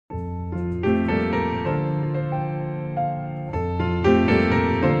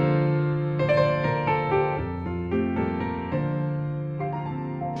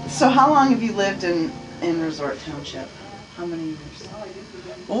So how long have you lived in Resort Township? How many years?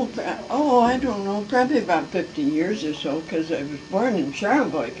 I don't know, probably about 50 years or so, because I was born in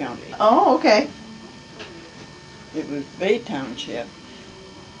Charlevoix County. Oh, okay. It was Bay Township.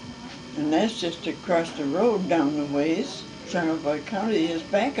 And that's just across the road down the ways. Charlevoix County is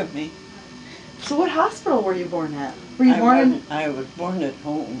back of me. So what hospital were you born at? Were you born in? I was born at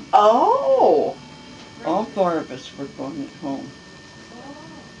home. Oh! All four of us were born at home.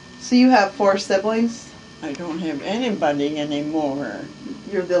 So you have 4 siblings? I don't have anybody anymore.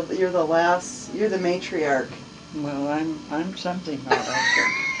 You're the last. You're the matriarch. Well, I'm something all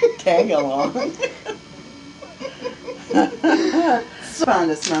right. Tag along.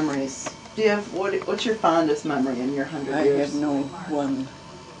 Fondest memories. Do you have what's your fondest memory in your 100 years? I have no one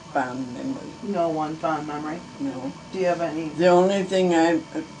fond memory. No one fond memory? No. Do you have any? The only thing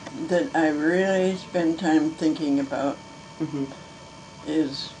that I really spend time thinking about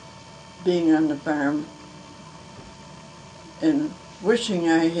is being on the farm and wishing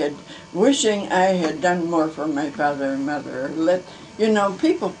I had done more for my father and mother.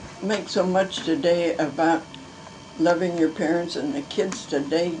 People make so much today about loving your parents, and the kids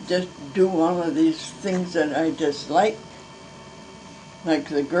today just do all of these things that I dislike. Like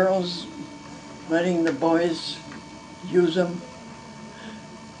the girls letting the boys use them.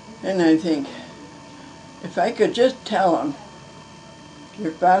 And I think, if I could just tell them,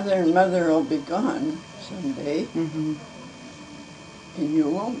 your father and mother will be gone someday, and you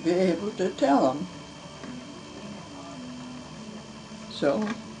won't be able to tell them. So,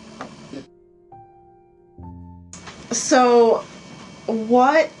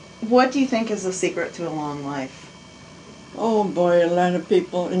 what do you think is the secret to a long life? Oh boy, a lot of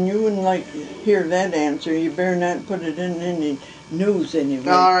people, and you wouldn't like to hear that answer. You better not put it in any news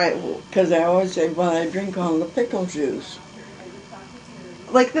anyway. All right. Because I always say, well, I drink all the pickle juice.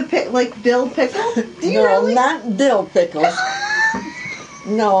 Like dill pickle? Do you No, really? not dill pickles.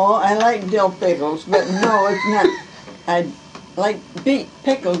 No, I like dill pickles, but no, it's not. I like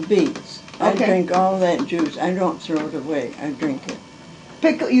pickled beets. Okay. I drink all that juice. I don't throw it away. I drink it.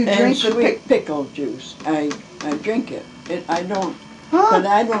 You and drink sweet pickle juice. I drink it. I don't. Huh? But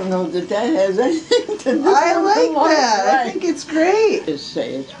I don't know that has anything to do with I like that. Life. I think it's great. Just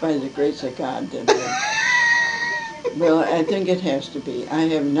say it's by the grace of God that. Well, I think it has to be. I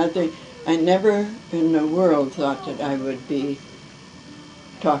have nothing. I never in the world thought that I would be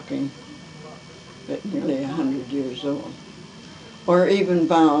talking at nearly 100 years old, or even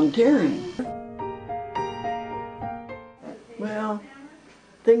volunteering. Well,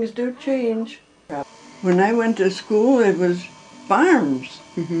 things do change. When I went to school, it was farms.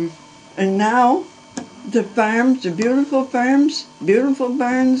 And now, the farms, the beautiful farms, beautiful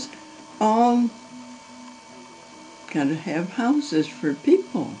barns, all gotta have houses for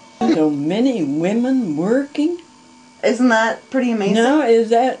people. So many women working. Isn't that pretty amazing?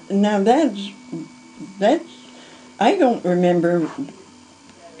 That's, I don't remember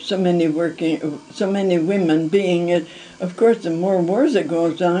so many women being it. Of course, the more wars that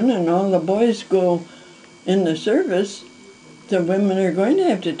goes on and all the boys go in the service, the women are going to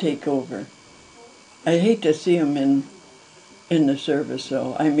have to take over. I hate to see them in the service,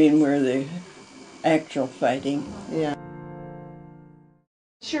 though. I mean, where the actual fighting. Yeah.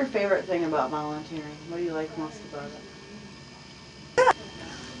 What's your favorite thing about volunteering? What do you like most about it?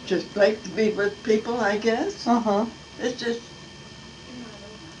 Just like to be with people, I guess. It's just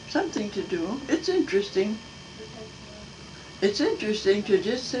something to do. It's interesting. It's interesting to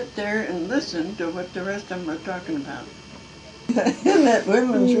just sit there and listen to what the rest of them are talking about. In that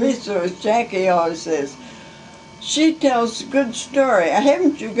women's resource, Jackie always says, she tells a good story.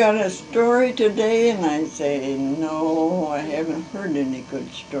 Haven't you got a story today? And I say, no, I haven't heard any good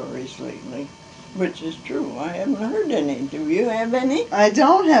stories lately. Which is true. I haven't heard any. Do you have any? I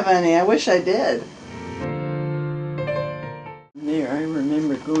don't have any. I wish I did. There, I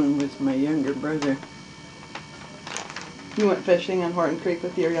remember going with my younger brother. You went fishing on Horton Creek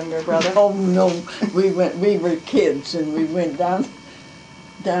with your younger brother? Oh no, we were kids, and we went down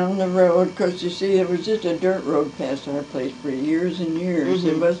the road, because you see, it was just a dirt road past our place for years and years.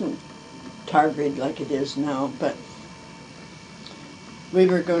 It wasn't tarred like it is now, but we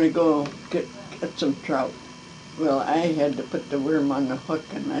were going to go get some trout. Well, I had to put the worm on the hook,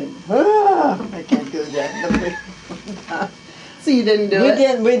 and I can't do that. So you didn't do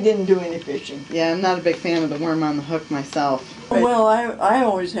it? We didn't do any fishing. Yeah, I'm not a big fan of the worm on the hook myself. Well, I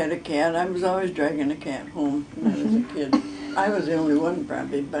always had a cat. I was always dragging a cat home when I was a kid. I was the only one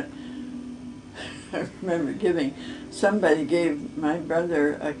probably, but I remember somebody gave my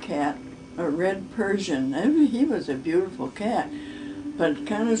brother a cat, a red Persian. He was a beautiful cat. but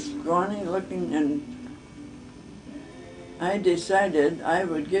kind of scrawny looking, and I decided I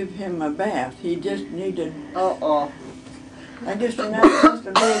would give him a bath. He just needed, Uh-oh. I guess you're not supposed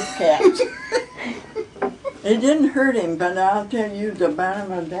to bathe cats. It didn't hurt him, but I'll tell you, the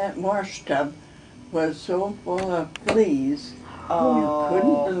bottom of that wash tub was so full of fleas, you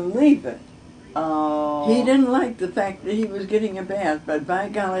couldn't believe it. Oh. He didn't like the fact that he was getting a bath, but by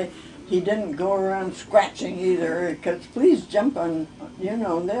golly, he didn't go around scratching either, because fleas jump on, you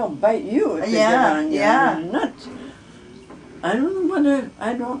know, they'll bite you if they get on your nuts. I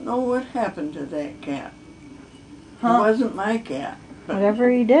don't know what happened to that cat. It wasn't my cat. Whatever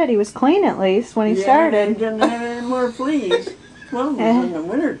he did, he was clean at least when he He started. didn't have any more fleas. Well, it was in the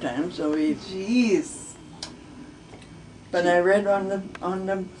wintertime, so he... Jeez. But I read on the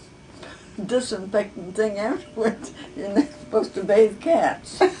disinfectant thing afterwards, you're not supposed to bathe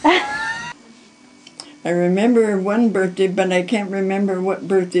cats. I remember one birthday, but I can't remember what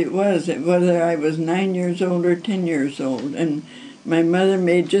birthday it was. Whether I was 9 years old or 10 years old. And my mother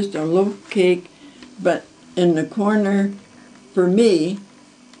made just a loaf cake, but in the corner, for me,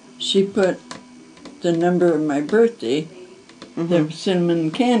 she put the number of my birthday, the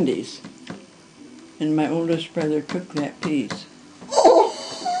cinnamon candies. And my oldest brother took that piece.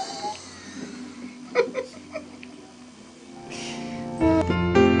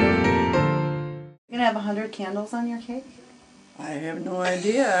 You're gonna have 100 candles on your cake? I have no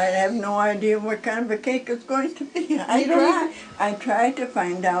idea. I have no idea what kind of a cake it's going to be. I try to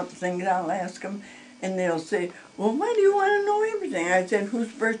find out things. I'll ask them, and they'll say, well, why do you want to know everything? I said,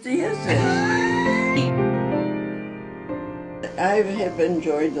 whose birthday is this? I have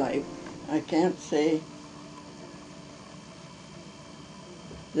enjoyed life. I can't say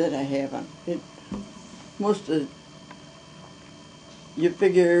that I haven't. You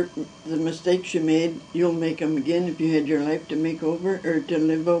figure the mistakes you made, you'll make them again. If you had your life to make over or to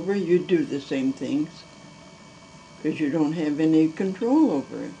live over, you'd do the same things because you don't have any control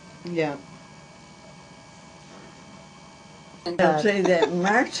over it. Yeah. I'll say that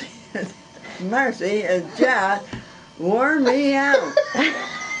Marcy has just wore me out.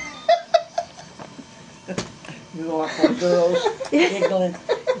 You awful girls,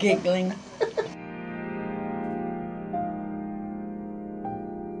 giggling.